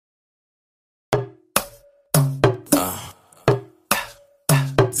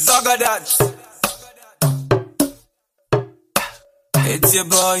Zaga that. It's your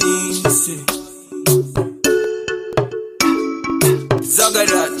boy Easy. Zaga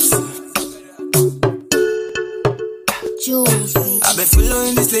that. Jules, I've been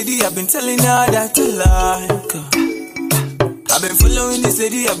following this lady, I've been telling her that I like her. I've been following this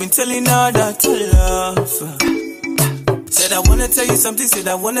lady, I've been telling her that I love her. Said I wanna tell you something, said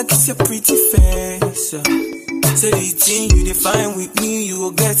I wanna kiss your pretty face. Said the thing you define with me, you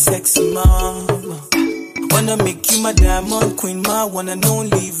will get sexy, mama. Wanna make you my diamond queen, my one and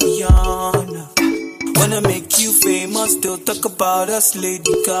only Rihanna. Wanna make you famous, they'll talk about us,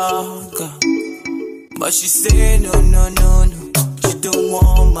 Lady Gaga. But she said no, no, no, no, she don't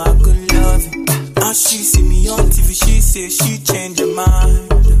want my good loving. Now she see me on TV, she say she changed her mind.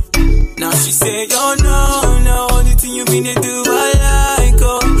 Now she say, oh no, no, only thing you mean to do I like,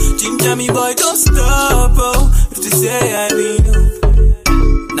 oh. Ginger me boy, don't stop, oh. If to say I be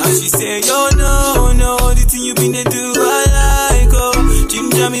no. Now she say, oh no, no, only thing you mean to do I like, oh.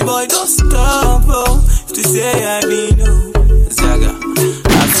 Ginger me boy, don't stop, oh. If to say I be no. Zaga,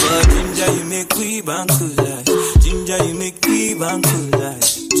 I saw ginger, you make we banku life. Ginger, you make we banku life.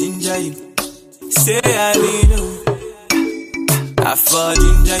 Ginger, you say I be no. I for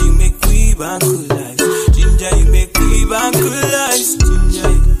ginger, you make we banku life. Ginger, you make we banku life.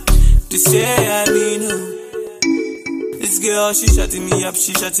 Ginger, you to say I be no. This girl, she shutting me up,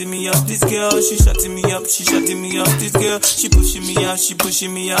 she shutting me up. This girl, she shutting me up, she shutting me up. This girl, she pushing me out, she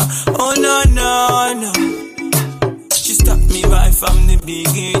pushing me out. Oh no, no, no. She stopped me right from the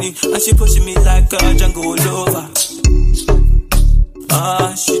beginning, and she pushing me like a Django lover.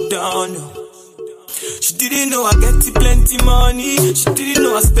 Ah, she don't know. She didn't know I get plenty money. She didn't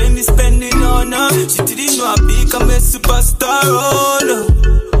know I spending on her. She didn't know I become a superstar, oh no.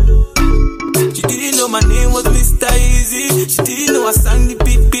 She didn't know my name was Mr. Easy. She didn't know I sang the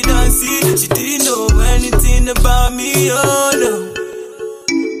Pippi Dancey. She didn't know anything about me, oh no.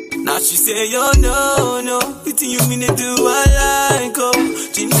 Now she say, oh no, no, the thing you mean to do I like, oh.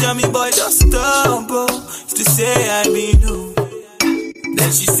 Ginger me boy, just stop, oh. If to say I be no.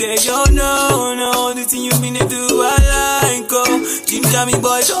 Then she say, oh no, no, the thing you mean to do I like, oh. Ginger me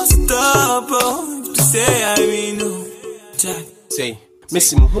boy, just stop, oh. If to say I be no. Jack. Say,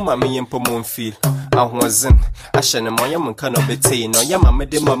 Missy Muhuma me and Pomon feel. I wasn't. I shan't my young can of betay, no yamma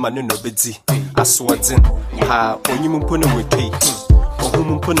de mamma no bedi. I swat in. Ha, when you put away pay.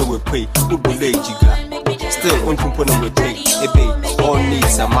 Puna will pay, who be late, still one puna will pay, a bay, all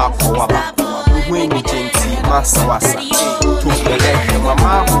needs a mark for Waba. When you genty, Massa Wassa, to the left,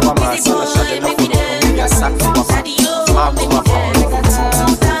 Mamma, Mamma, son, shut enough for the sack for Waba. Mamma,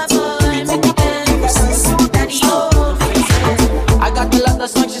 I got a lot of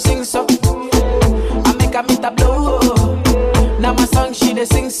songs she sings so. I make her meet a blow. Now my song she dey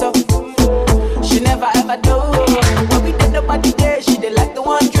sing so. She never ever do. But we did nobody there. She dey like the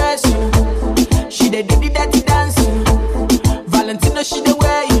one dress. She dey do the dirty dance. Valentino she dey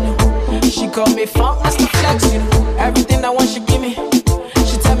wear, you know. She call me funk master flex, you know. Everything I want she give me.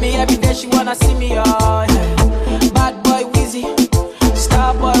 She tell me every day she wanna see me, oh yeah. Bad boy Wheezy,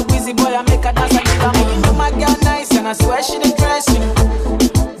 star boy Wheezy boy I make her dance like that. And you know my girl nice and I swear she dey dress, you know.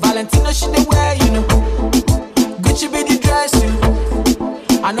 Valentino she dey wear, you know. Gucci be the dress, you know.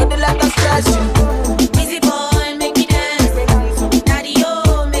 I know they let us stress you. Easy boy, make me dance. Daddy,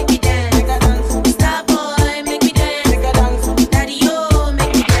 oh, make me dance. Star boy, make me dance. Daddy, oh,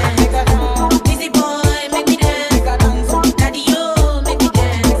 make me dance. Easy boy, make me dance. Daddy, oh, make me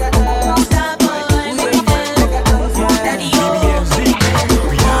dance. Star boy, make me dance. Daddy, oh, make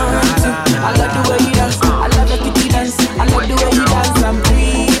me dance. I love the way you dance. I love the kitty dance. I love the way you dance. I'm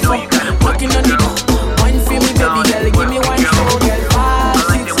free. Make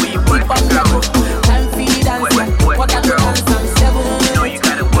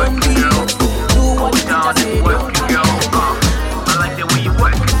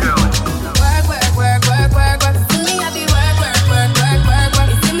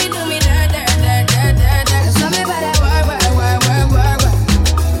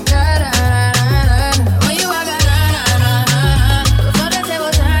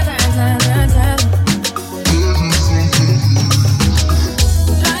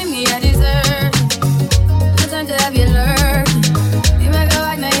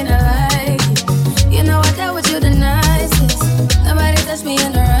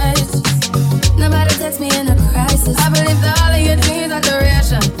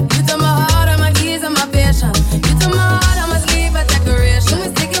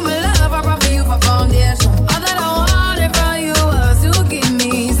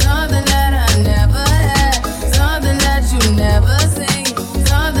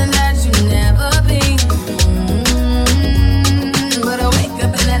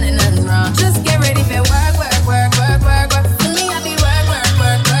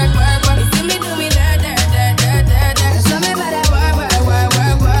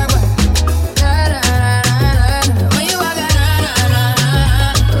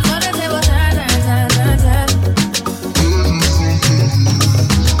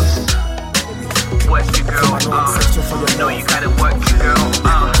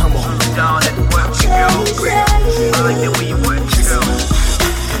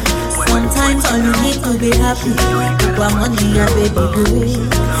make it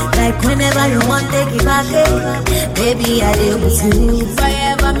good. Like whenever you want, take it back, baby, I deal with you.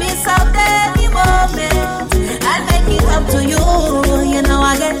 Forever miss out any moment, I'll make it up to you. You know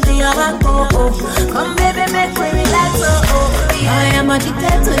I get to your back, come baby, make me relax, I am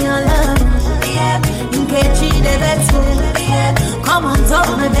addicted to your love. You can't cheat the best. Come on, talk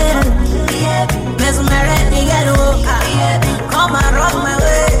my bed. Mesmerize me, get woke. Come and rock my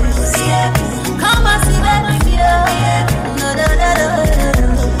waist. Come and see that with you.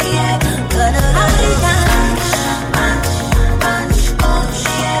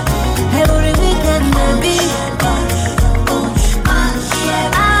 Every weekend, baby.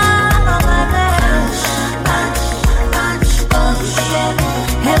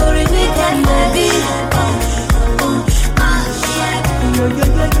 Every weekend, baby.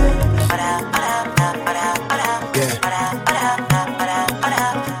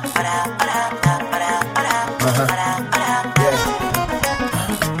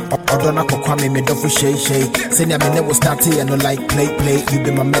 Donna Kwame me do for shay. Send me never start here no like play. You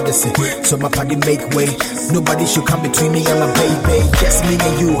be my medicine, so my body make way. Nobody should come between me and my baby. Just me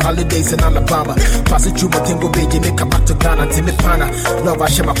and you, holidays in Alabama. Pass it through my tango baby, make a back to Ghana, Timmy Pana. Love I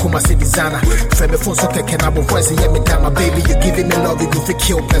share my coma city zana. Friend me phone so can I be voice and me down my baby. You giving me love, you go for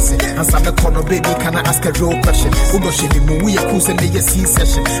kill person. And some the corner baby, can I ask a real question? Who go she be we a cruise and me a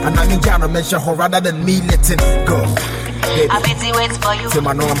C-session. And I'm in Ghana mention her rather than me letting go. Baby, I'm busy waiting for you. Tim,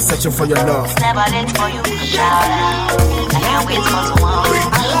 I know I'm searching for your love. It's never late for you. Shout out. I can't wait for tomorrow.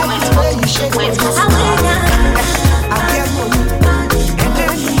 Wait for tomorrow. I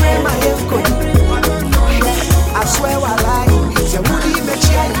then you wear my hair coat. I swear I lie. You wouldn't make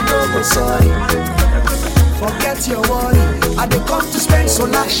sure you go sorry. Forget your worry. I dey come to spend so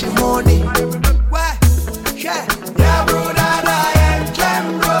lash money. Where? Yeah, bro, that I am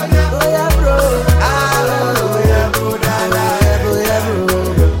jam, bro. Oh yeah, bro.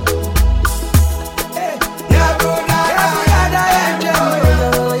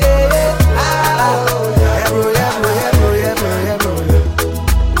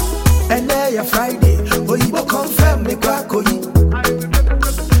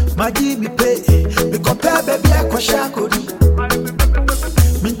 Maji mi pay, mi compare baby akwashakodi.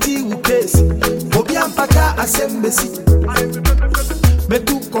 Minti ukesi, obi ampaka asembesi.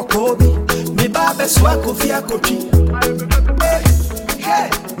 Metu kokobi, mi babe swako fia kochi. Hey,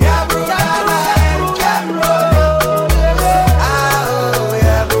 yeah bro, yeah bro.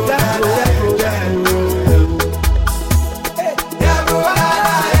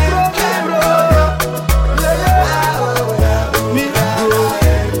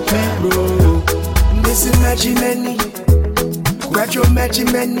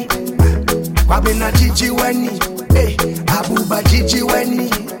 Many, Wabina Gigi Weni, hey, Abuba Gigi Weni,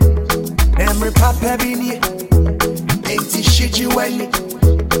 Emre Papa Bini, Enti Shiji Weni,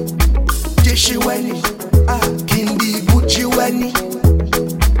 Jishi Weni, Kindi Buchi Weni,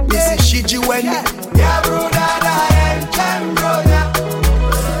 Missy Shiji Weni, yeah, bro, dada, and Jam, bro, oh,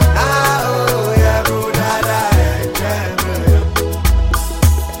 yeah, bro, dada, and Jam,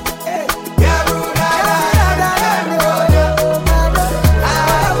 yeah, bro, dada, and bro.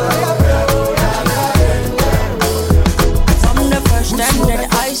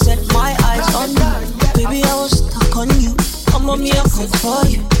 Me, I'll call for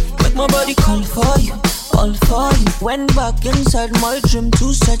you. Make my body call for you. All for you. Went back inside my dream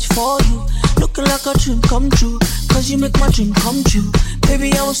to search for you. Looking like a dream come true. Cause you make my dream come true.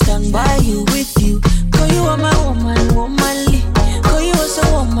 Baby, I will stand by you, with you. Cause you are my woman, womanly. Cause you are so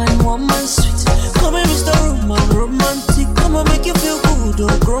woman, sweet. Come and Mr. Romantic. Come and make you feel good,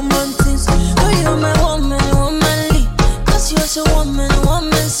 oh, romantic. Cause you are my woman, womanly. Cause you are so woman,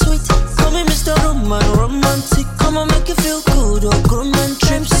 sweet. Come and Mr. Romantic. Come and make you feel good, oh, grooming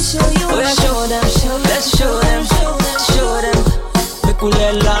trips. Show you, oh, yeah, show them, let's show them. Make we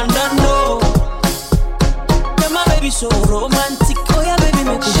let London know. Yeah, my baby so romantic. Oh yeah, baby,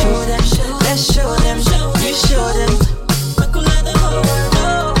 make we show them, let's show them, we show them. Make we let the whole world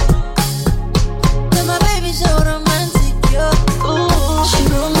know. Yeah, my baby so romantic, yo. Ooh, she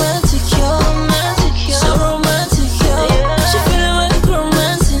romantic, yo, so romantic, yo. She feeling like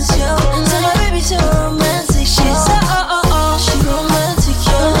romantic, yo. So my baby so romantic, she's so she romantic,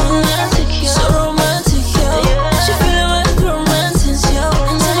 yo, so romantic, yo. She feeling like romantic, yo.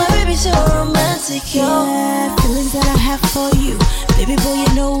 So my baby so romantic, yo. Yeah, feelings that I have for you, baby boy, you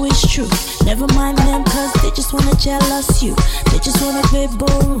know it's true. Never mind them, cause they just wanna jealous you. They just wanna play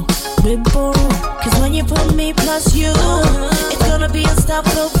boo. Cause when you put me plus you, it's gonna be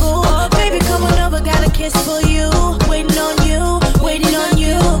unstoppable. Baby, come on over, got a kiss for you. Waiting on you.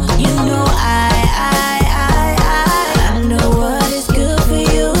 You know I know what is good for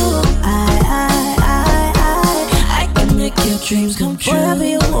you. I can make your dreams come true. Boy, I'll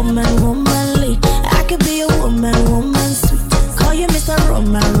be a woman, womanly. I could be a woman, woman sweet. Call you Mr.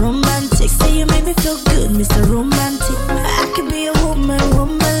 Romantic. Say you make me feel good, Mr. Romantic. I could be a woman,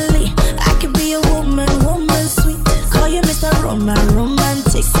 womanly. I could be a woman, woman sweet. Call you Mr.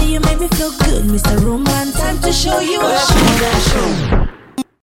 Romantic. Say you make me feel good, Mr. Romantic. Time to show you a show.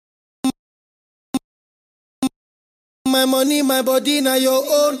 My money, my body, now your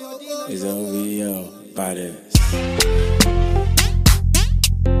own. It's OVO, body.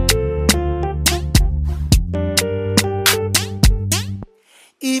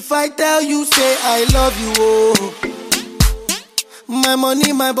 If I tell you, say I love you, oh. My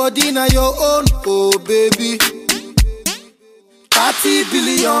money, my body, now your own, oh baby. 30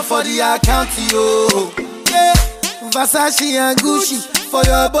 billion for the account, yo. Yeah, Versace and Gucci for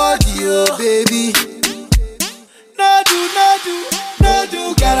your body, oh baby. No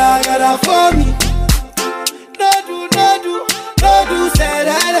do, gotta for me. No do, say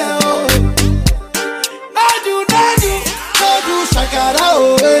that, oh. No do, shakara,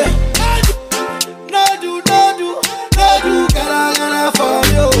 oh, eh. No do, gotta for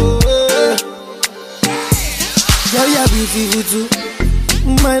me, oh, eh. Girl, you're beautiful too.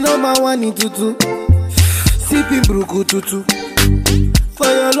 My number one in tutu. Sipping bruku tutu. For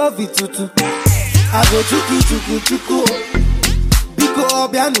your love it tutu. I go chuku. Biko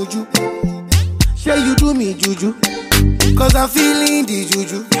obianuju. Say you do me juju. Cause I'm feeling the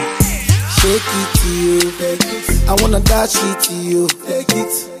juju. Shake it to you. I wanna dash it to you.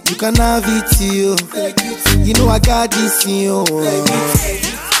 You can have it to you. You know I got this in you.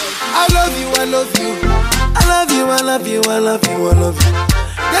 I love you.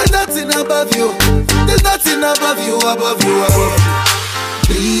 There's nothing above you. Above you.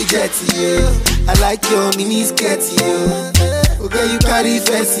 Bridget, you. I like your mini skirt, you. Okay, you carry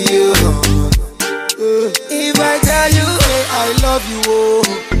fancy, you. If I tell you, hey, I love you, oh.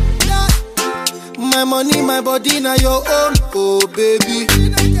 My money, my body, now your own, oh baby. 30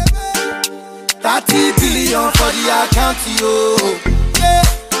 billion for the account, yo. Yeah,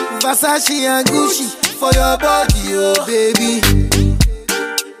 Versace and Gucci for your body, oh baby.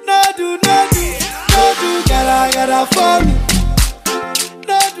 No do, gotta for me.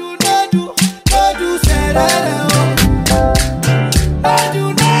 No do, say that, oh. No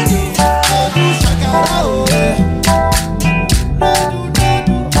do, shakara, oh, yeah. No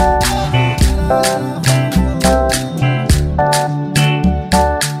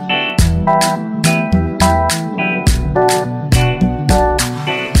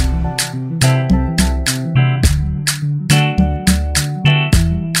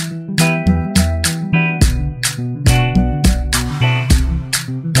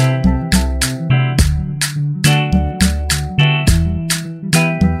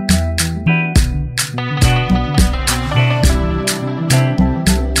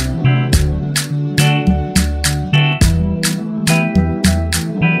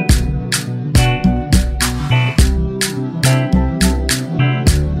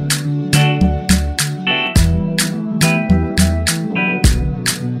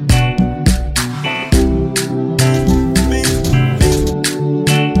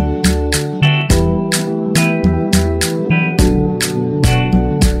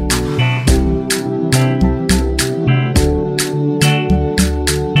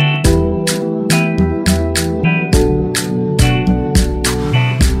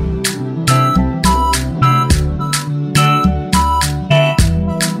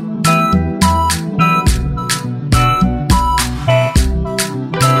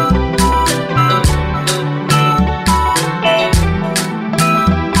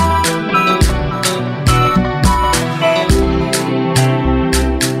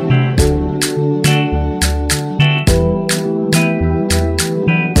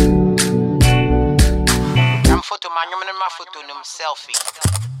selfie.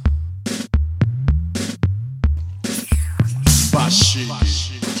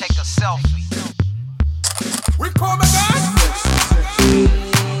 Take a selfie. We come again.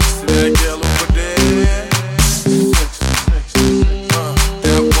 That girl over there.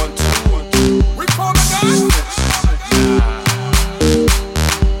 That 1, 2. We come again.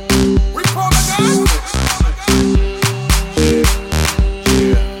 We come again.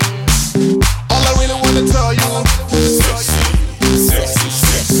 Yeah. All I really wanna tell you, sexy.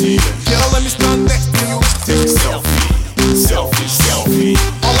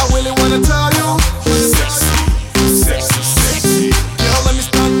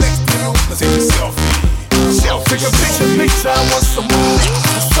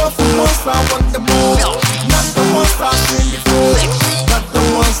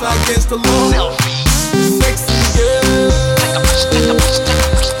 that's against the law. Sexy girl.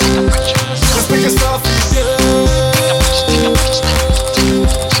 Let's make a selfie, girl.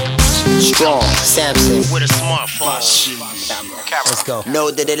 Strong, Samson with a smartphone. Let's go.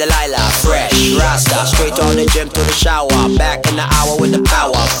 No, the Delilah, fresh, Rasta, straight on the gym to the shower. Back in the hour with the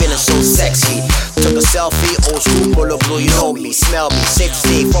power, feeling so sexy. Took a selfie, old school, full of blue, you know me, smell me, 6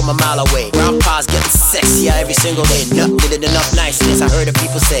 feet from a mile away. Grandpa's getting sexier every single day. Nothing did enough niceness, I heard the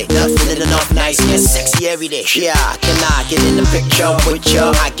people say. Nothing did enough niceness, sexy every day. Yeah, can I get in the picture with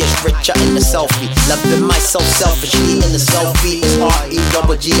ya? I get richer in the selfie. Loving myself selfishly in the selfie. It's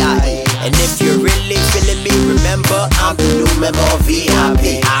R-E-double-G-I-E. And if you're really feeling me, remember, I'm the new member of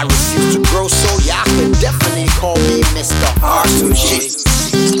VIP. I refuse to grow, so y'all can definitely call me Mr. R2G.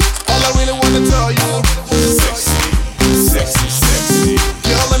 All I really wanna tell you, sexy, sexy, sexy.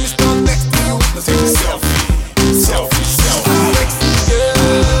 Girl, let me stand next to you. Let's take a selfie, selfie, selfie. Sexy girl.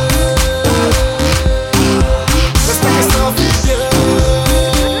 Let's take a selfie, girl.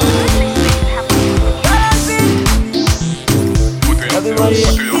 Everybody,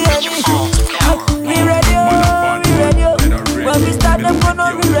 we ready, we ready. When we start, them gonna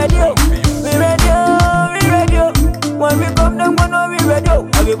be ready. We ready, we ready. When we come, them gonna be ready.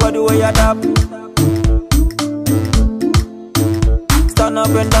 Everybody, where you up? Stand up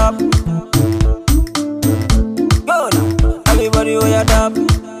and up. Go now. Everybody, where you up?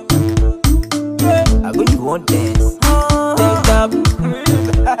 Yeah, I go you want dance. Dance up.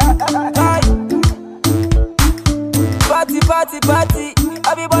 Party, party, party.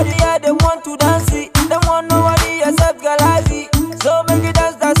 Everybody here, they want to dance it. They want nobody except Galazi. So make it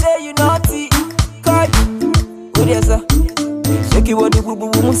dance that say you naughty. Kai, good yes sir. Shake your body, boo boo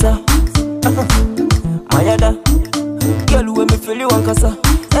boo, sir. Mayada, girl, when me feel you want kasa.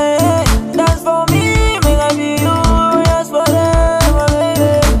 Hey, dance for me, make I be you. Dance forever,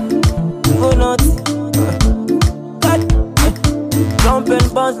 baby. Go naughty. God, jump and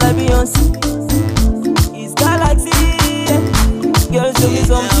bounce like Beyonce. It's Galaxy. Girl, show me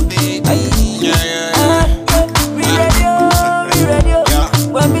something. We ready, we ready.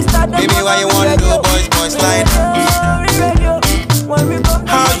 When we start, baby, why you want to do, boys, slide?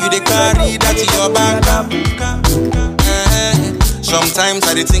 How you dey carry that to your back? Sometimes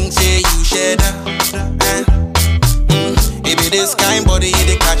I dey think say you share that. Baby, this kind body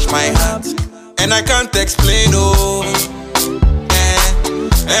they catch my heart, and I can't explain oh.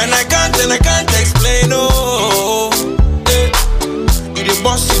 And I can't explain oh. You dey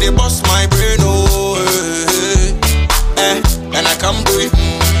bust my brain oh. And I come to it.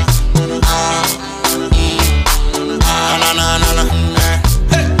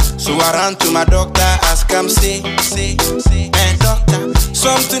 So I ran to my doctor, ask him say, doctor,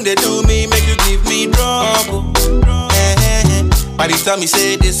 something they do me, make you give me drug. By the time he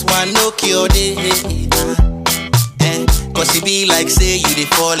say this one no cure day, cause it be like say you dey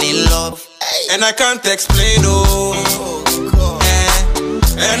fall in love, and I can't explain oh.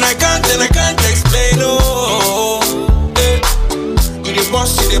 And I can't explain oh. You dey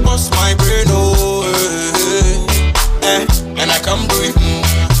bust my brain oh. And I come to it.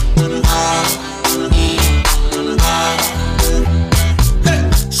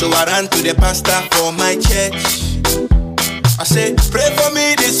 So I ran to the pastor for my church. I said, pray for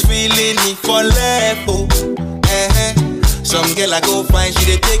me, this feeling me for left oh. Some girl I go find, she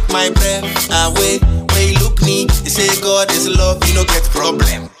dey take my breath away. When you look me, they say God is love, you no get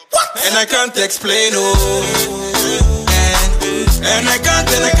problem. What? And I can't explain oh. And I can't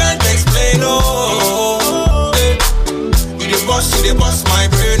explain oh. You dey bust my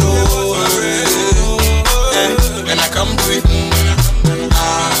brain oh. And I come to it.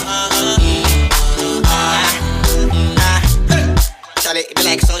 Charlie, it be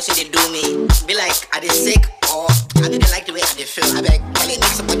like something they do me. Be like, are they sick or I didn't like the way I feel? I beg, please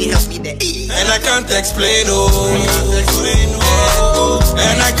make somebody help me there. And I can't explain oh.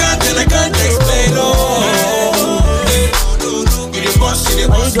 And I can't explain oh. You dey bust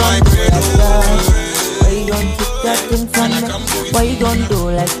my brain oh. Why you don't keep that thing from me? Why you don't do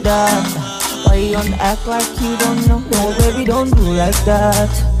like that? Why you don't act like you don't know? No, baby, don't do like that.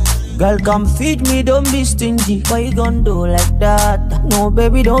 Girl, come feed me, don't be stingy. Why you gon' do like that? No,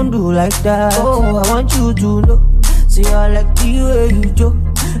 baby, don't do like that. Oh, I want you to know. See, I like the way you joke.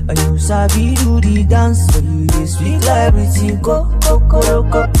 And you sabi do the dance. So you just speak like everything. Go,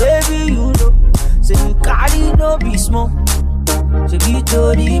 baby, you know. Say you carry no be small. Say you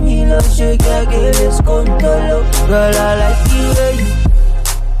told me love, shake like a let's go to love. Girl, I like the way you.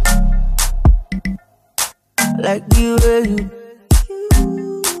 I like the way you.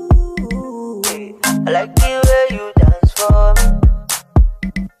 I like the way you dance for me.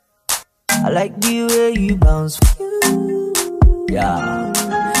 I like the way you bounce. Yeah,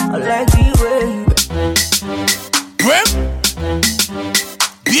 I like the way you. Grip,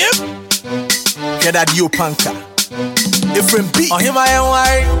 grip. Get that you panka. Different beat. On him I am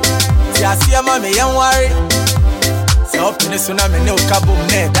worried. See I see a mommy am worried. Say up in the tsunami no kaboom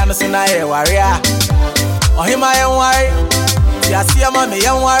ne. Dano suna e warrior. On him I am worried. See I see a mommy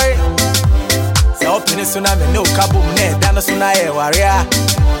am worried. Say up in the tsunami no kaboom ne. Dano suna e warrior.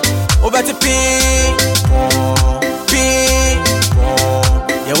 Obeti pee, pee.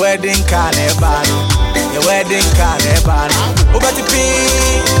 Your wedding can ebano. Your wedding can ebano. Obeti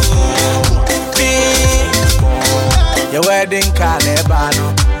pee, pee. Your wedding can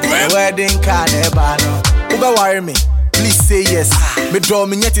ebano. Your wedding can ebano. Ube worry me. Please say yes. Me draw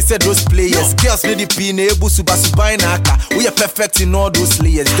me yet said those players. Girls ready pin able suba naka. We are perfect in all those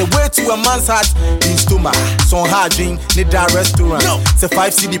layers. The way to a man's heart is stomach. Some hard drink need that restaurant. Say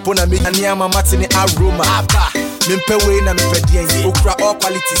 5 CD pona me and ya mama tini aroma. Mimpe way na mimpe diengi. Okra all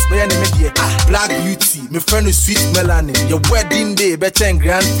qualities. Me and me Black beauty. Me friend with sweet melanin. Your wedding day better and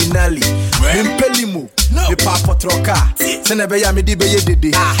grand finale. Mimpe limo. Me papa troka. Send a beya me di beye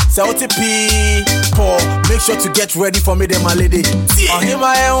dede. Say what p Paul. Make sure to get ready for me, then my lady. On him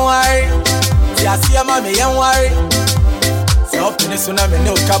I am worried. See I see a mommy am worried. Say up in the tsunami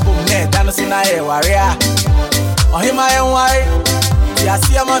no kaboom ne. Dano suna e warrior. On him I am worried. See I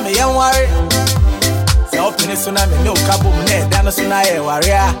see a mommy am worried. Say up in the tsunami no kaboom ne. Dano suna e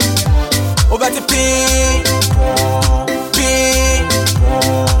warrior. Obeti pee, pee.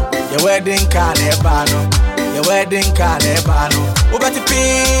 Your wedding can ebano. Your wedding can ebano. Obeti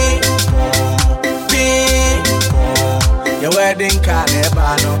pee, pee. Your wedding can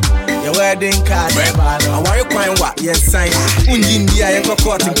ebano. Your wedding can ebano. I want you quite what? Yes, sign. Unjindia and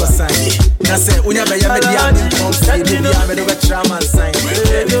court in sign. I say, Unya by Yamedia, Yamedia, Medoga Trauma sign.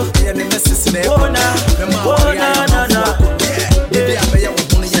 And the message in the owner.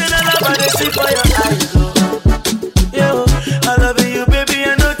 I love you, baby.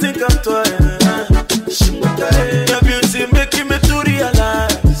 I don't think I'm twice. Your beauty making me to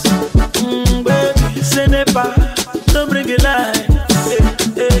realize. Baby, ce n'est pas. Don't bring it lies.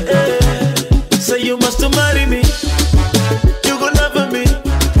 Say you must marry me. You go love me.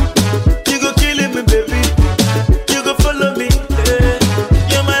 You go killing me, baby. You go follow me.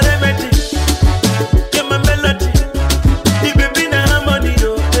 You're my remedy. You're my melody. The baby na harmony,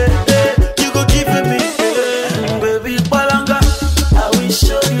 oh. You go give me, baby. Palanga, I will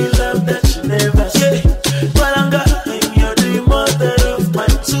show you love that you never see. Palanga, you're the mother of my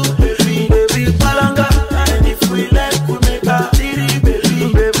two baby. Baby Palanga, and if we like, we make a titty,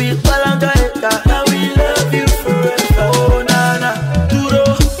 baby. Baby Palanga, I will love you forever. Oh nana, duro,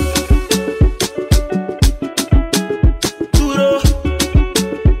 duro,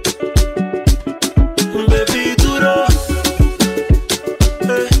 baby duro,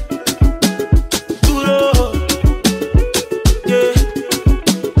 duro, yeah.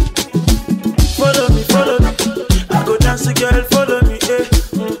 Follow me, I go dance, girl, follow me,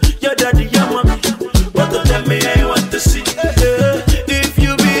 your daddy, your mommy, both of them me I want to see, if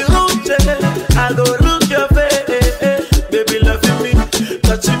you be haunted, I go look your face, baby loving me,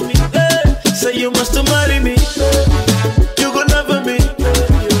 touching me, say you must marry me, you go love me,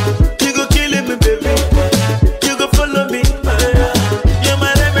 you go killing me, baby, you go follow me, you're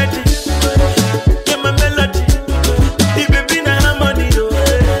my remedy, you're my melody, the baby na harmony,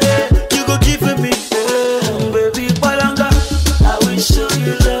 you go give me, baby Palanga, I will show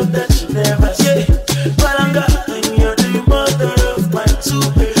you love that you never see. Palanga, you're the mother of my two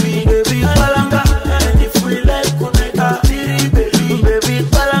baby. Baby Palanga, and if we like, we'll make a titty, baby. Baby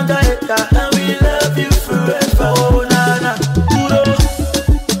Palanga, I will love you forever. Oh nana, duro,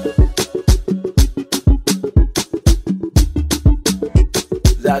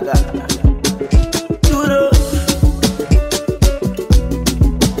 Zaga, duro,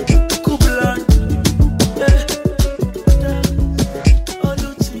 Kublan,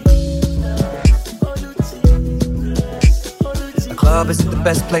 The club is the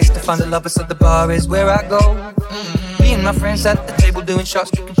best place to find the lovers, so the bar is where I go. Me and my friends at the table doing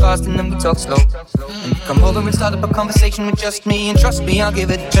shots, drinking fast, and then we talk slow. And you come over and start up a conversation with just me, and trust me, I'll give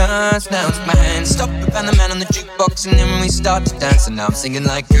it a chance. Now take my hand, stop and find the man on the jukebox, and then we start to dance. And now I'm singing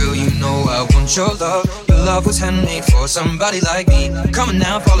like, girl, you know I want your love. Your love was handmade for somebody like me. Come on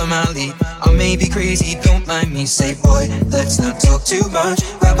now, follow my lead. I may be crazy, don't mind me. Say, boy, let's not talk too much.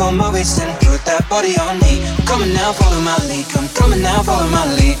 Grab on my waist and put that body on me. Come on now, follow my lead. Come on now, follow my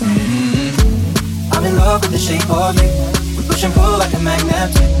lead. I'm in love with the shape of you. We push and pull like a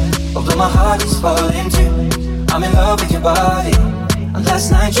magnet. Although my heart is falling too. I'm in love with your body. I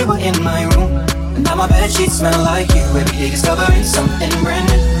Last night you were in my room, and now my bedsheets smell like you. Every day discovering something brand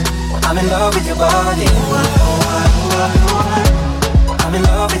new. I'm in love with your body. I'm in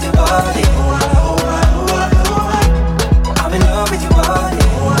love with your body. I'm in love with your body.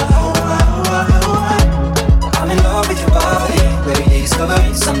 I'm in love with your body. Every day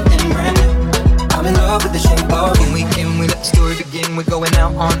discovering something brand new. I'm in love with the shape of you. When we let the story begin, we're going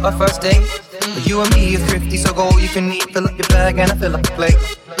out on our first date. But you and me are thrifty, so go all you can eat. Fill up your bag and I fill up the plate.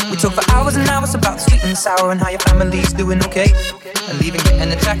 We talk for hours and hours about the sweet and sour and how your family's doing okay. And leaving,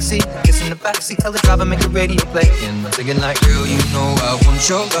 getting a taxi, kissing the backseat, tell the driver make the radio play. And I'm thinking like, girl, you know I want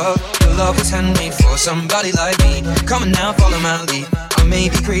your love. Your love was handmade for somebody like me. Come on now, follow my lead. I may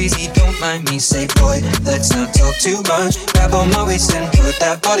be crazy, don't mind me. Say, boy, let's not talk too much. Grab on my waist and put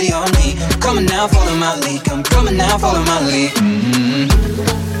that body on me. Come on now, follow my lead. Come on now, follow my lead.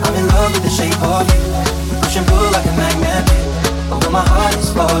 I'm in love with the shape of you. We push and pull like a magnet. Although my heart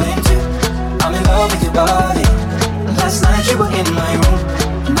is falling too. I'm in love with your body. Last night you were in my room,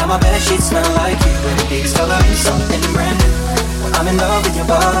 and now my bedsheets smell like you. Every day discovering something brand new. I'm in love with your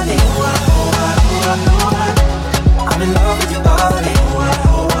body. I'm in love with your body.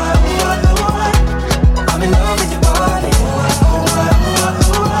 I'm in love with your body.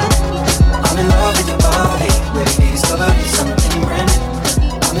 I'm in love with your body. Every day discovering something brand new.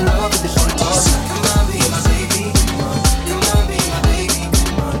 I'm in love with the shape of you. Come on, be my baby. Come on, be my baby.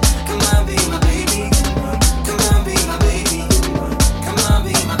 Come on, be my baby. Come on, be my baby. Come on,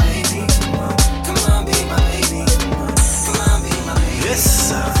 be my baby. Come on, be my baby. Come on, be my baby. Yes,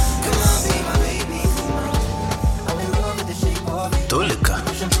 sir. Come on, be my baby. I'm in love with the shape of you. Tolika,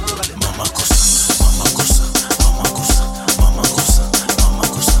 mama kosa, mama kosa, mama kosa, mama kosa, mama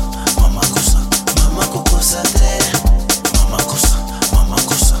kosa, mama kosa, mama kosa de, mama kosa, mama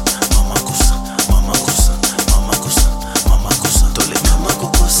kosa, mama kosa, mama kosa, mama kosa, mama kosa, tolika, mama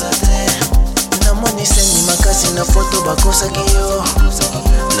kosa de. Namoni sendi makasi na foto bakosa kiyo,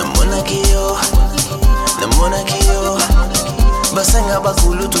 namona kiyo, namona kiyo. Basenga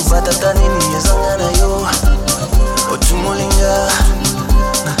bakulutu batatani ni yazanga na yo. Ochumulinga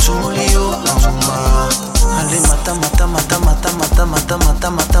na chumulio mama. Ale mata mata mata mata mata mata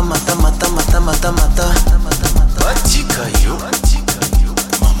mata mata mata mata mata mata mata. Batika yo.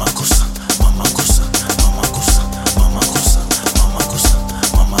 Mama kosa, mama kosa, mama kosa, mama kosa, mama kosa,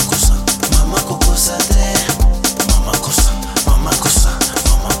 mama kosa, mama kosa de. Mama kosa, mama kosa,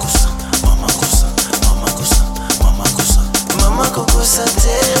 mama kosa, mama kosa, mama kosa, mama kosa, mama kosa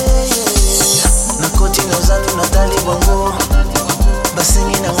de. Na koti na zanu na tali bongo.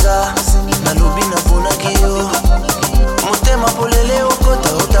 Basengi nanga, na lubi na puna kiyo. Mutema polele okota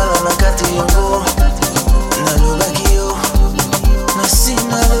otala na kati yongo. Na luba kiyo, na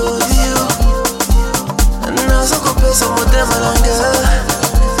sina lobio. Na zoko pesa mutema nanga.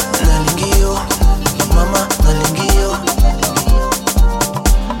 Na lingio, mama na lingio.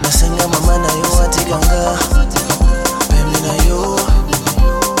 Na senga mama na yo atiganga. Baby na yo,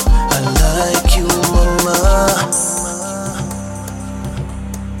 I like you mama.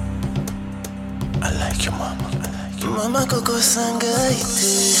 I like you, mama. Mama Coco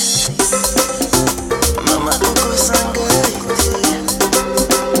Sangaite. Mama Coco Sangaite.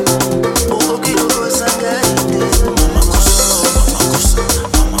 Oki Coco Sangaite. Mama Cosa, Mama Cosa,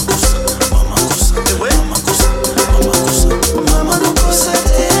 Mama Cosa, Mama Cosa. Mama Cosa, Mama Cosa, Mama Cosa. Mama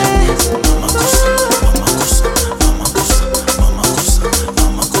Cosa, Mama Cosa, Mama Cosa, Mama Cosa, Mama Cosa,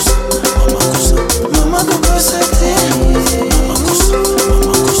 Mama Cosa, Mama Cosa. Mama Cosa,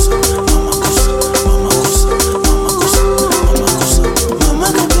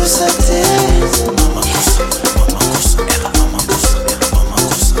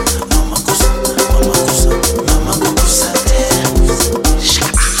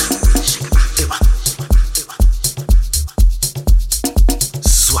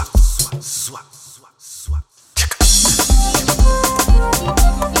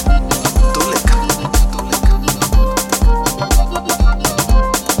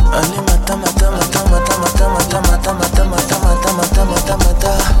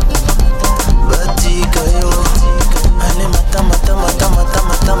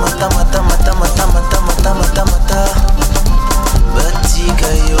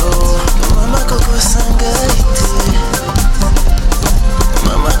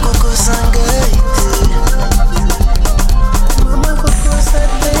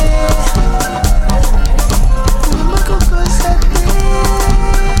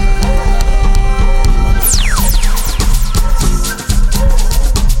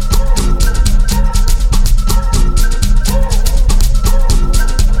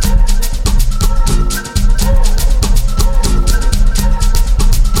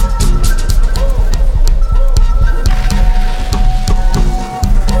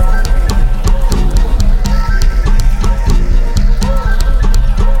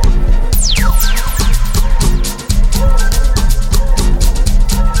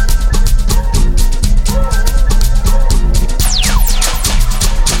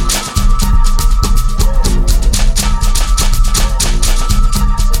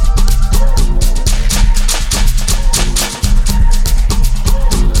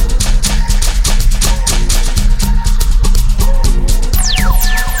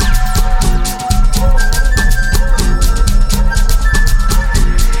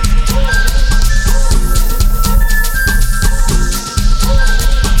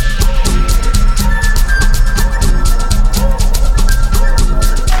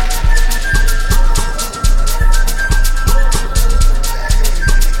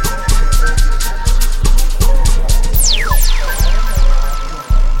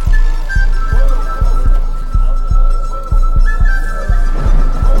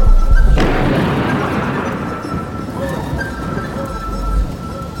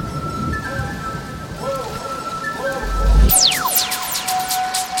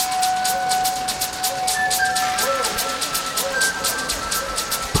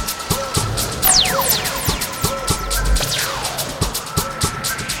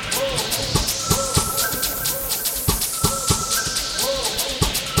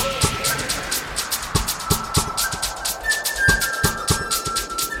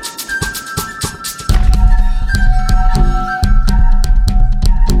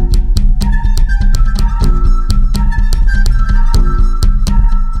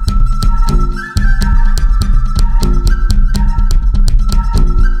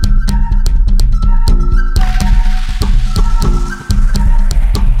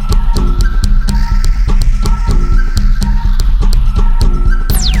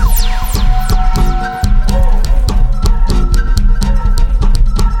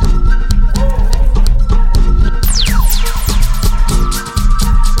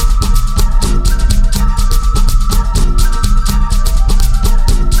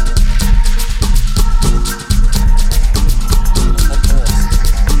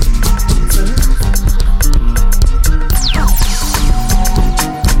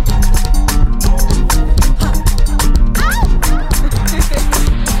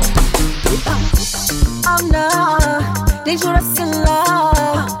 Oh no, dangerous in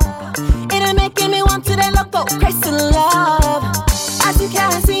love. It ain't making me want to then look go crazy in love. As you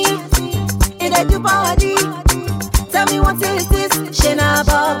can see, it ain't your body. Tell me what is this? Shina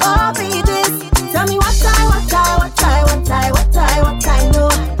Baba be this. Tell me what I know.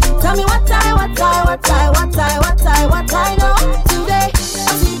 Tell me what I know. Today,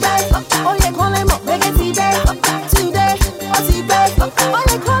 what's he back? Oh yeah, call him up, make it today. Today, what's he back? Oh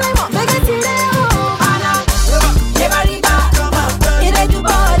yeah, call him up, make it today. Pana, Yebariba, it ain't your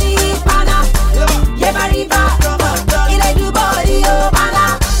body. Pana, Yebariba, it ain't your body. Oh Pana,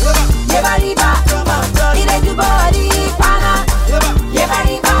 Yebariba, it ain't your body. Pana,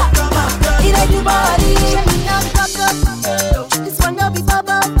 Yebariba, it ain't your body. This one no be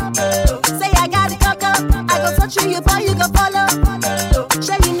bubble. Say I got the cock up. I go touch you, boy, you go follow.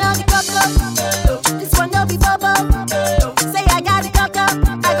 Show you know the cock up. This one no be bubble. Say I got the cock up.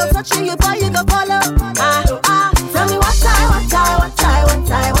 I go touch you, boy, you go follow. Tell me what I know.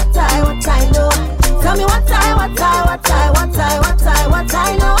 Tell me what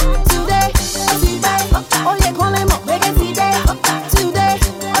I know. Today, what's he back? Oh yeah, call him up, make it today. Today,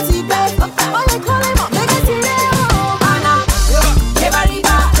 what's he back? Oh yeah, call him up, make it today. Pana,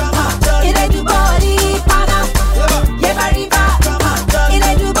 Yebariba, it ain't your body. Pana, Yebariba, it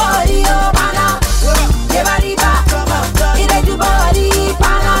ain't your body. Oh Pana, Yebariba, it ain't your body.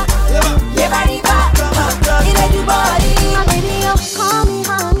 Pana, Yebariba, it ain't your body. Baby, you call me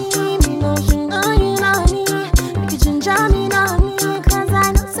honey, me no nani. You can ginger me nani, 'cause I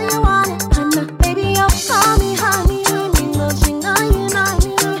know say you want it. And baby, you call me honey, me no nani.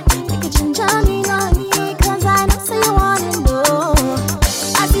 You can ginger me nani, 'cause I know say you want it. No,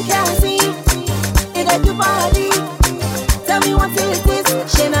 as you can see, it ain't your body. Tell me what is this?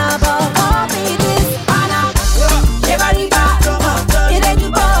 Shina Baba be this. Pana, Yebariba, it ain't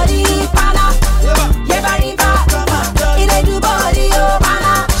your body. Pana, Yebariba, it ain't your body. Oh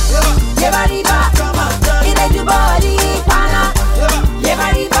Pana, Yebariba, it ain't your body. Pana,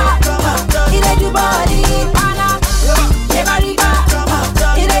 Yebariba, it ain't your body. Pana, Yebariba,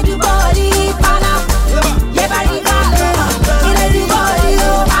 it ain't your body. Pana, Yebariba, it ain't your body. Oh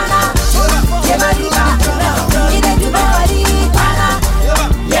Pana, Yebariba, it ain't your body. Pana,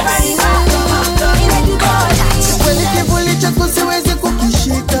 Yebariba, it ain't your body. Kweli kivuli chako siwezi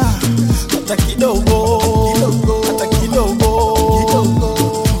kukishika hata kidogo.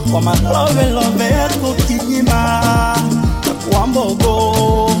 Kwa malove yako kinyima takuwa mbogo.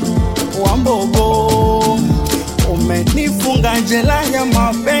 Umenifunga jela ya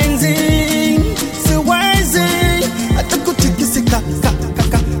mapenzi, siwezi hata kutikisika.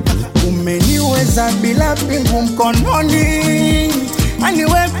 Umeniweza bila pingu mkononi,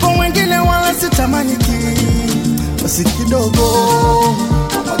 aniwepo wengine wala sitamaniki. Basi kidogo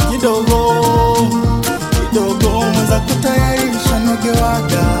mwanza kutayarisha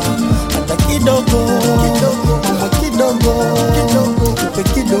nogewaga. Hata kidogo upe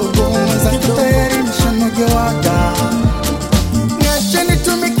kidogo mwanza kutayarisha nogewaga. Niache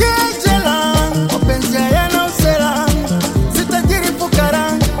nitumike jela, mapenzi hayana usela. Sitajiri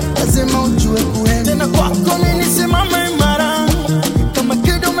fukara, lazima ujue kuenda. Tena kwako mimi nisimame imara, kama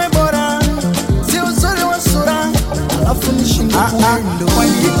kidume bora, si uzuri wa sura, alafu nishinde kuendo.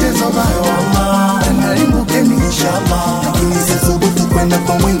 Wanitezo bayo tena limbukeni inshallah, lakini sisubutu kwenda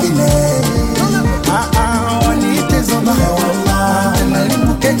kwa mwingine. Wanitezo bayo tena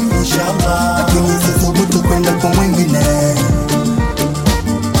limbukeni inshallah, lakini sisubutu kwenda kwa mwingine.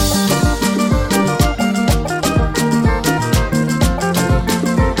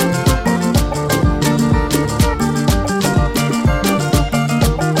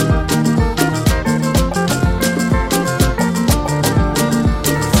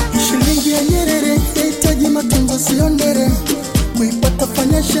 Shilingi ya Nyerere yahitaji matunzo, siondere. Kuipata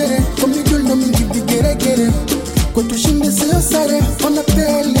fanya shere, kwa midundo mingi vigeregere. Kwa tushinde sio sare, ona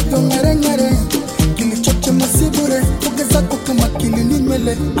pea ilivyo ngare. Kilichoche masibure, kuge zako kama kilini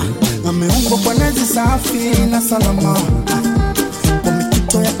nywele. Ameungwa kwa nazi safi na salama, kwa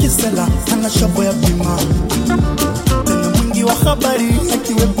mikito ya kisela, ana shobo ya bima. Tena mwingi wa habari,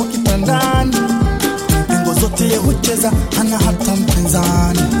 akiwepo kitandani, ngo zote ye hucheza, ana hata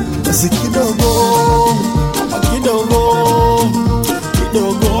mpinzani. Basi kidogo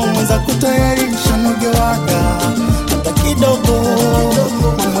mwanza kutayarisha nogewaga. Hata kidogo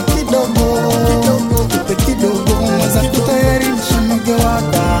upe kidogo mwanza kutayarisha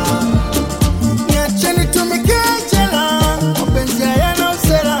nogewaga. Niache nitumike jela, mapenzi hayana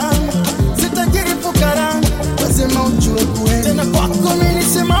usela. Sitajiri fukara, lazima ujue kuenda. Tena kwako mimi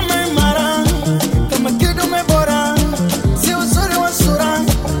nisimame imara, kama kidume bora, si uzuri wa sura,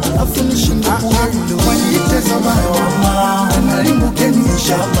 alafu nishinde kuenda.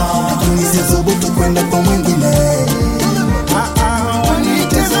 kwenda kwa mwingine.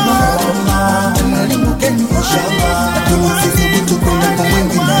 Wanitazama wama, nalimukeni shamba, lakini sithubutu kwenda kwa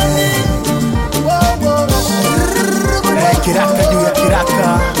mwingine. Kiraka juu ya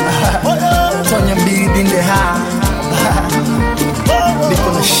kiraka, Tonya Mbidi in the house.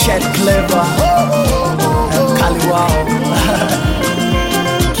 Niko na Shed Clever, Kaliwao,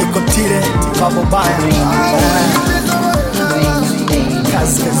 Kikotire, Babo Baya,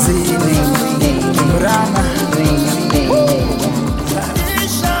 Kaskazini, Imrana.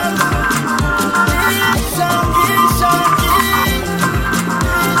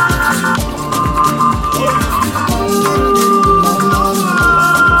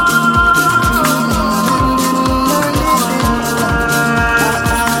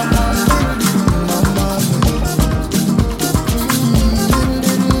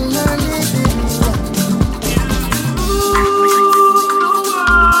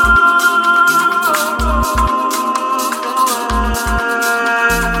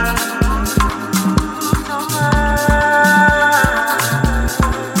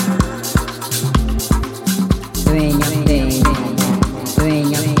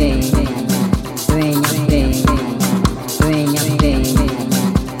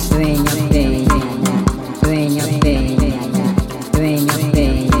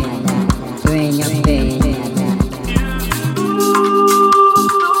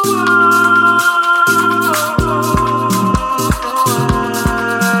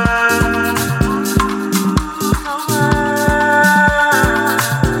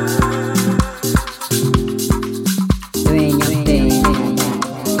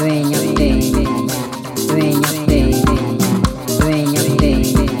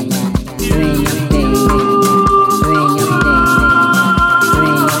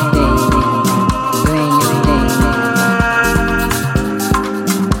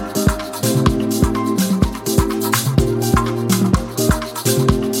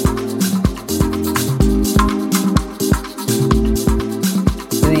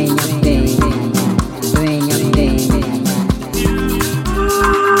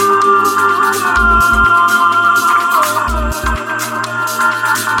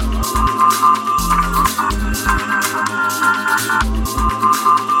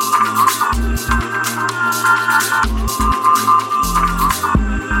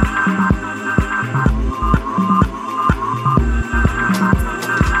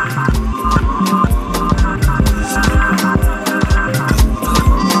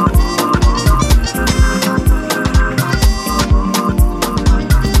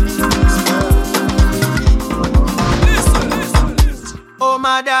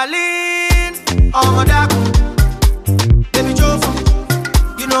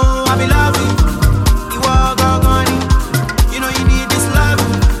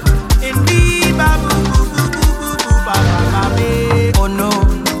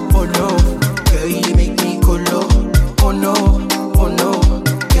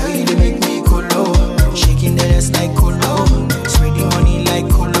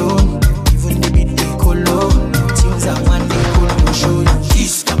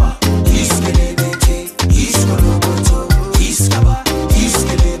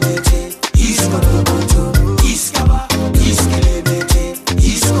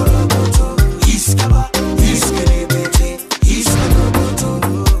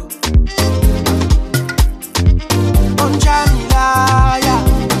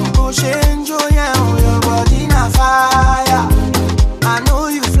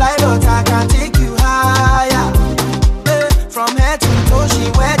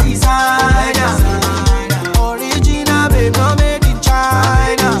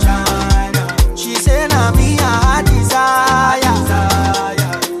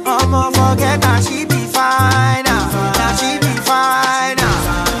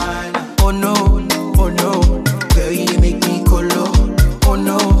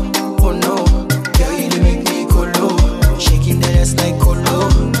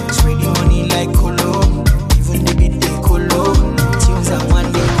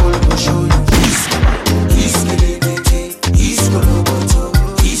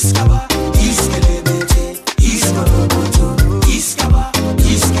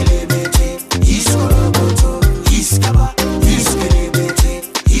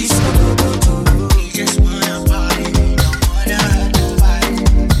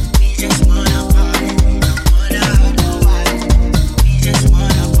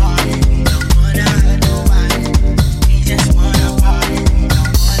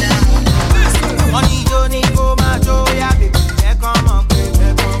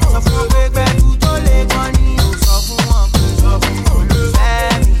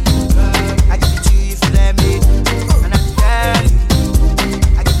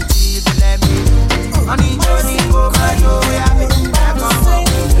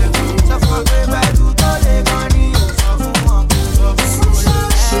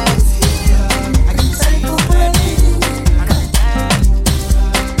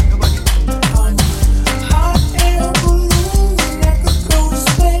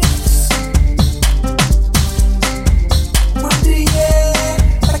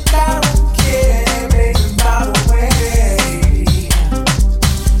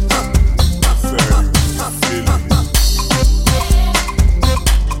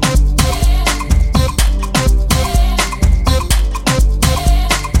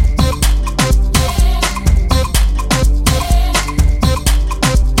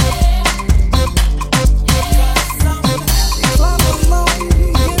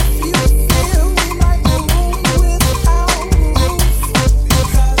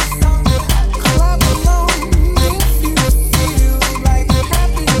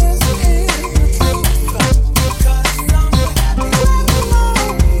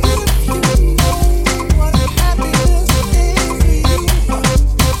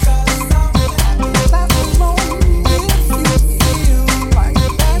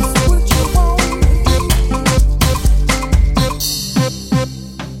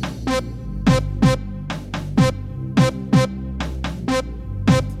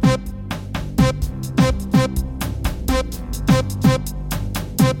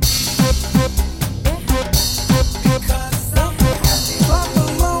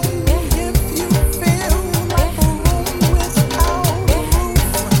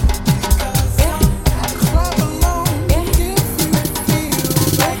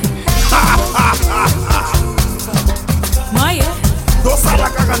 Dosala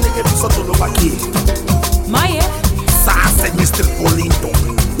kaka nege bisoto no baki. Maye. Sa c'est Mr. Polindo.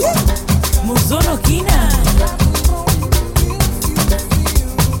 Muzono kina.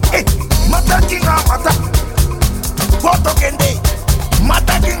 Hey, mata kinga mata. Foto kende.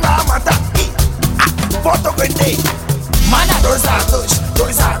 Mata kinga mata. Foto kende. Mana 2 a 2,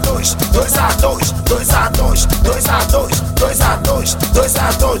 2 a 2, 2 a 2, 2 a 2, 2 a 2, 2 a 2, 2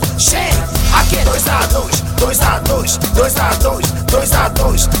 a 2. Che, aqui 2 a 2, 2 a 2, 2 a 2, 2 a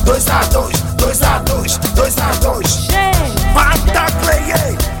 2, 2 a 2, 2 a 2, 2 a 2. Che, Panta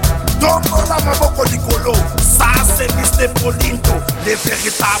Cleye, Domo la maboko Nicolo, ça c'est Mr. Polindo, le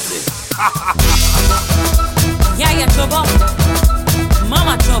véritable. Yaya Trouble,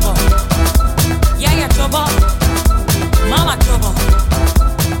 Mama Trouble, Yaya Trouble. Mama trouble,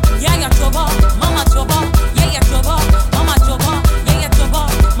 yeah trouble, mama trouble, yeah trouble, mama trouble, yeah trouble,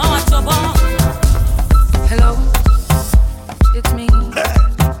 mama trouble. Hello, it's me.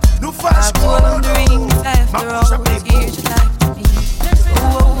 I'm wondering if after all these years you'd like to be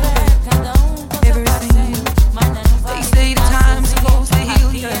over everything. They say the time's supposed to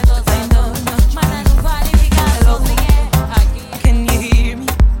heal you, but I know hello, can you hear me?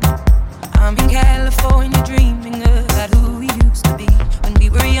 I'm in California dreaming about who we used to be when we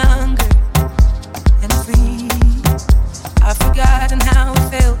were younger and free. I've forgotten how it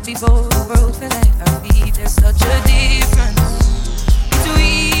felt before the world fell at our feet. There's such a difference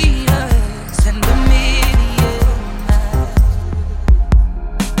between us and a million miles.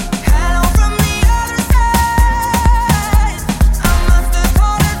 Hello from the other side. I must have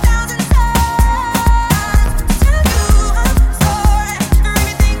called 1,000 times to tell you I'm sorry for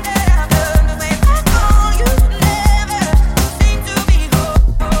everything that I've done. The way back on you never seem to be whole.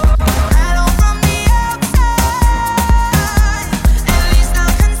 Hello from the outside. At least I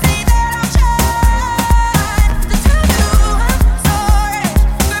can see that I'm trying to tell you I'm sorry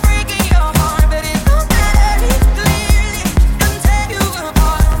for breaking your heart, but it's not very clearly can tear you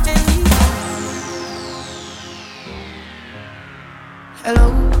apart. Hello,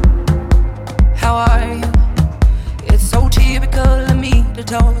 how are you? It's so typical of me to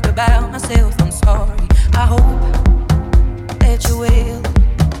talk about myself. I'm sorry. I hope that you will.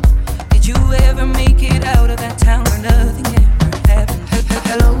 Did you ever make it out of that town where nothing ever happened?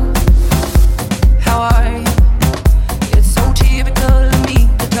 Hello, how are you? It's so typical of me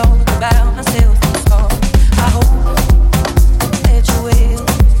to talk about myself. I'm sorry. I hope that you will.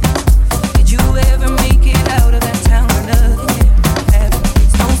 Did you ever make it out of that town where nothing ever happened?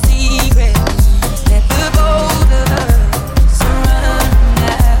 It's no secret that the both of us are running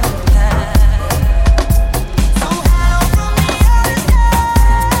out of time. So hello from the other side.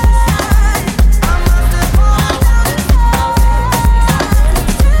 I must have called 1,000 times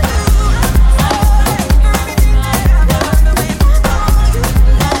to tell you I'm sorry for everything that I've done. The way back on you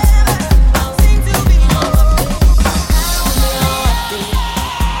never seem to be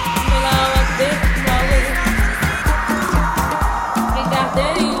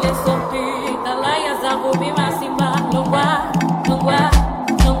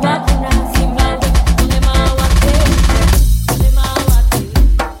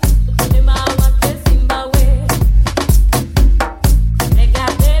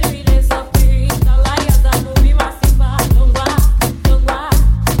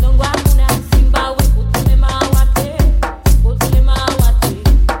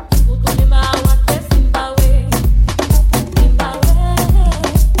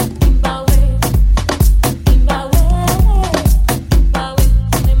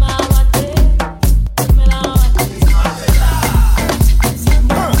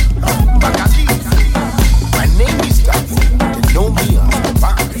My name is Daffy, they know me as the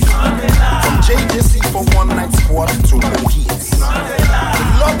band. From JJC for one night squad to no hits. The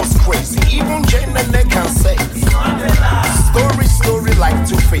love was crazy, even Jane and they can say. Story like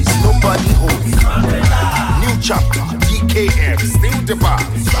Two-Face, nobody holds. New chapter, DKM, still the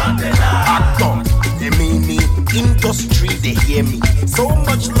vibes. Actor, Emini, industry, they hear me. So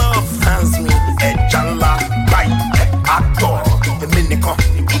much love fans me, Ejala, right? Actor, Eminico,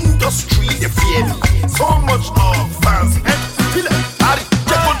 industry, they fear me. So much love fans me.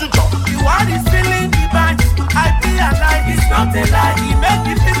 You are the feeling divine. I be alive, it's not a lie. He make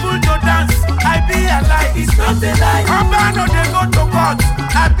the people to dance. I be alive, it's not a lie. Urbano they go to God.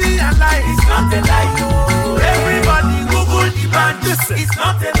 I be alive, it's not a lie. Everybody Google the band. It's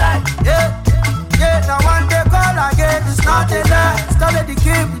not a lie. Yeah, now one day call again, it's not a lie. Started the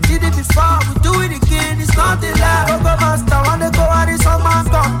game, we did it before, we do it again, it's not a lie. Go master, one day go and it's some man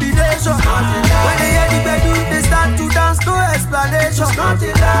combination. When they hear the bedroom, they start to dance, no explanation.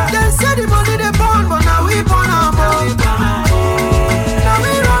 They say the money they burn, but now we burn our money.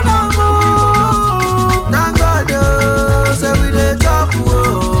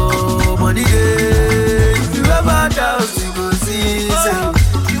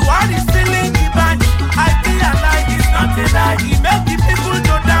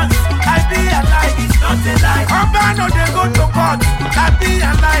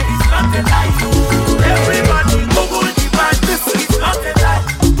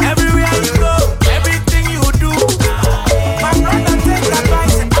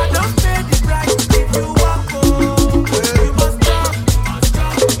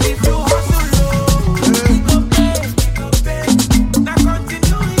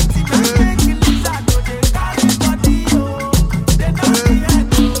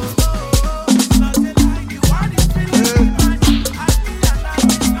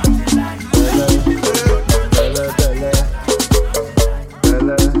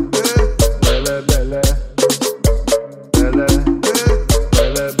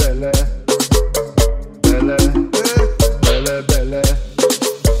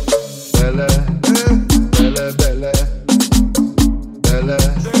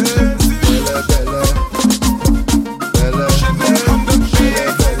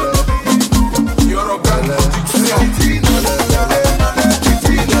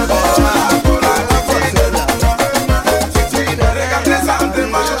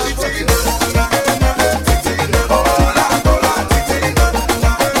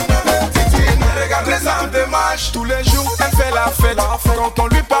 quand on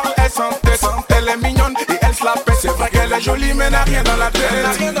lui parle, elle s'entête. Elle est mignonne et elle se la pète. C'est vrai qu'elle est jolie, mais n'a rien dans la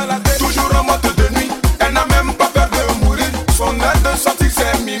tête. Toujours en mode de nuit, elle n'a même pas peur de mourir. Son air de sortie,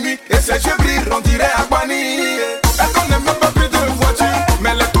 c'est Mimi. Et ses yeux brillent, on dirait Agbani. Elle connaît même pas plus de voiture, mais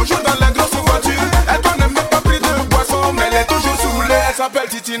elle est toujours dans les grosses voitures. Elle connaît même pas plus de boisson, mais elle est toujours saoulée. Elle s'appelle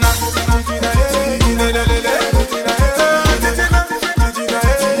Titina.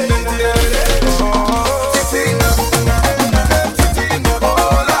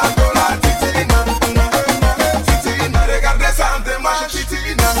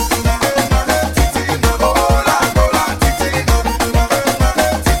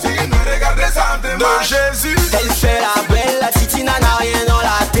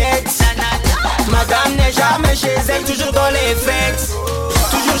 Toujours dans les fêtes,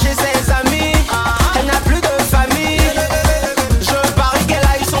 toujours chez ses amis. Elle n'a plus de famille. Je parie qu'elle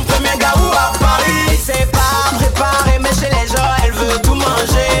a eu son premier gaou à Paris. Et c'est pas préparé, mais chez les gens, elle veut tout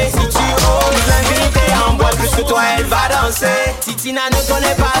manger. Si tu oses l'inviter en boîte, plus que toi, elle va danser. Titina ne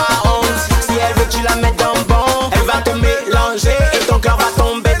connaît pas la honte. Si elle veut que tu la mettes dans le bon, elle va te mélanger. Et ton cœur va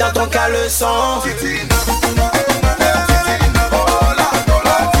tomber dans ton caleçon.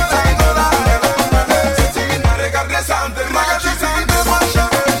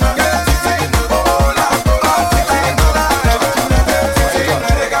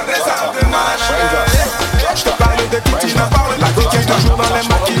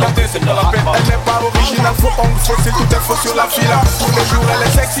 Elle n'est pas originale, faux ongle, faux c'est tout est faux sur la fila. Tous les jours elle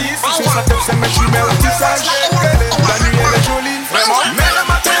est sexy, si sur sa tête c'est mèche, mais au tissage. La nuit elle est jolie, vraiment, mais le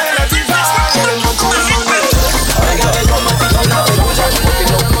matin elle est divine. Regardez comment tu t'en as fait bouger.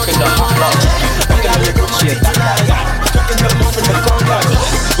 Cooking up the good shit. Cooking up moving the conga.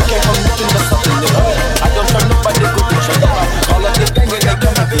 We came from nothing to something new. I don't try nobody good to check. All of the gang they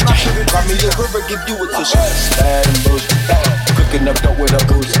come and bitch. Grab me a river, give you a tissue. Bad and bullshit. Cooking up dope with a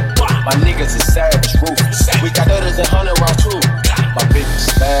booze. My niggas is savage, ruthless. We got others in 100 round too. My bitch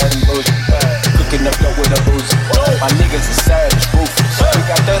is bad and bullshit. Cooking up dope with a booze. My niggas is savage, ruthless. We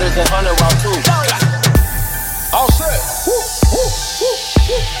got others in 100 round too. All set.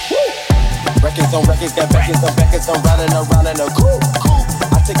 Records on records, got records on records. I'm riding around in a coupe.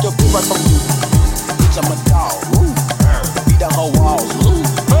 I take your beat right from you. Bitch, I'm a dog. Beat down her walls.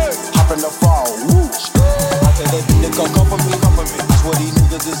 Hop in the fall. I tell that beat to come for me. I swear these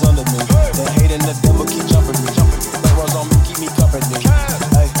niggas is under me. The hate and the devil keep jumping me. The rose on me, keep me company.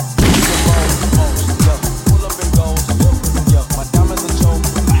 Hey, pull up and go. Yeah, my diamonds are choke.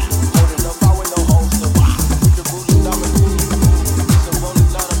 Holding up, I with no holster. With the booty diamond. It's a rolling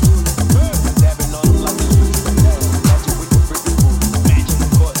down a booty. Dabbing on them like a magic with the freaking booty. Magic,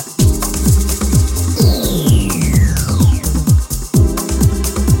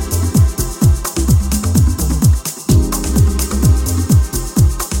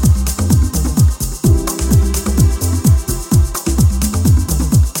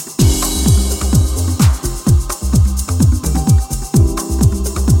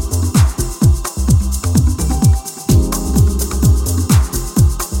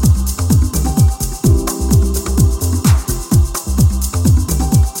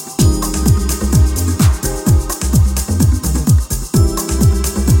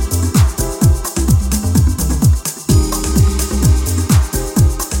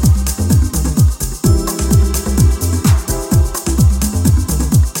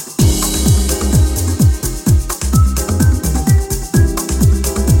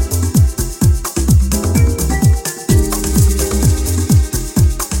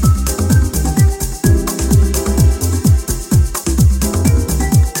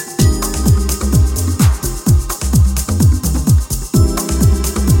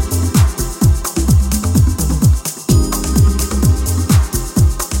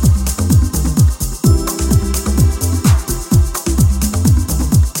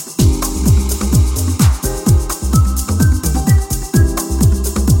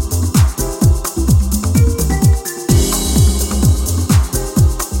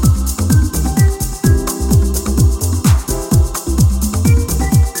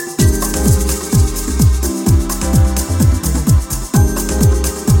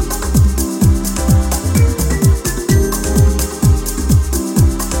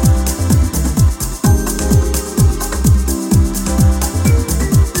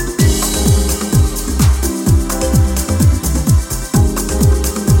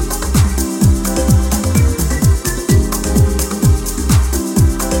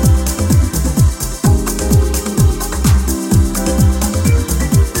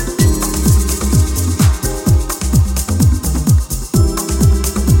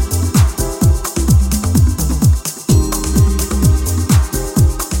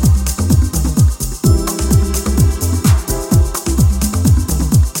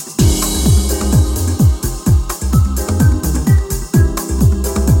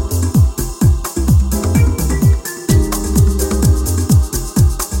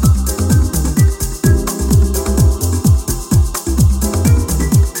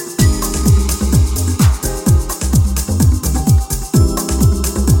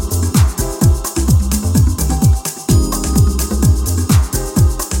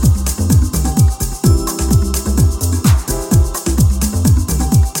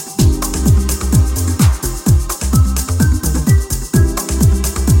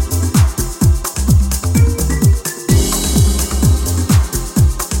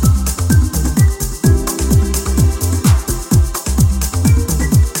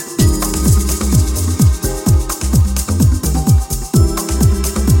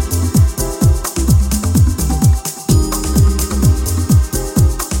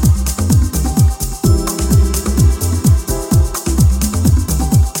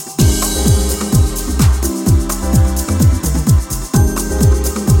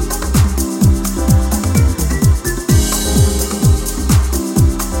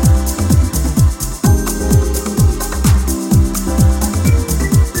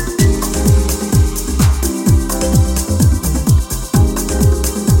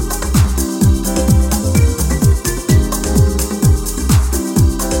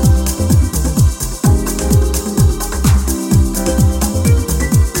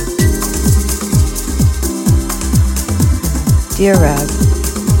 Dear Rab,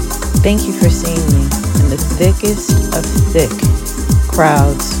 thank you for seeing me in the thickest of thick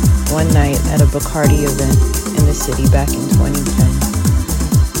crowds one night at a Bacardi event in the city back in 2010.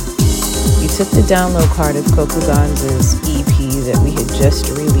 You took the download card of Coco Ganza's EP that we had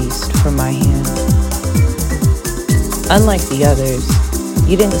just released from my hand. Unlike the others,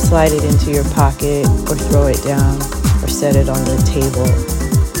 you didn't slide it into your pocket or throw it down or set it on the table.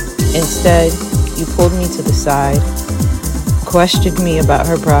 Instead, you pulled me to the side, questioned me about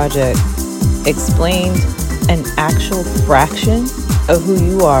her project, explained an actual fraction of who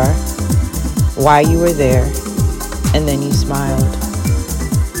you are, why you were there, and then you smiled.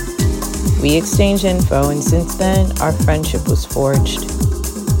 We exchanged info, and since then, our friendship was forged.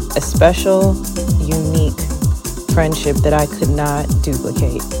 A special, unique friendship that I could not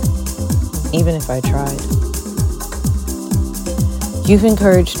duplicate, even if I tried. You've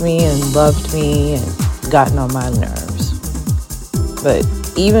encouraged me and loved me and gotten on my nerves. But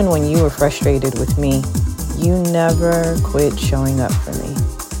even when you were frustrated with me, you never quit showing up for me.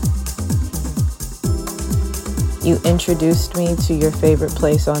 You introduced me to your favorite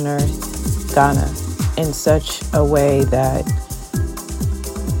place on earth, Ghana, in such a way that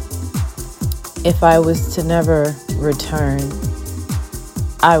if I was to never return,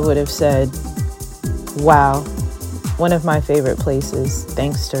 I would have said, wow, one of my favorite places,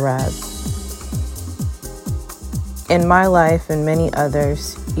 thanks to Rab. In my life and many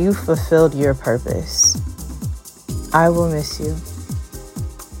others, you fulfilled your purpose. I will miss you.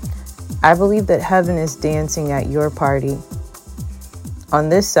 I believe that heaven is dancing at your party. On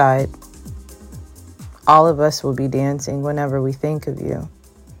this side, all of us will be dancing whenever we think of you.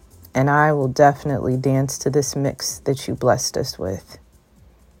 And I will definitely dance to this mix that you blessed us with.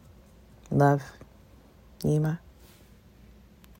 Love, Yima.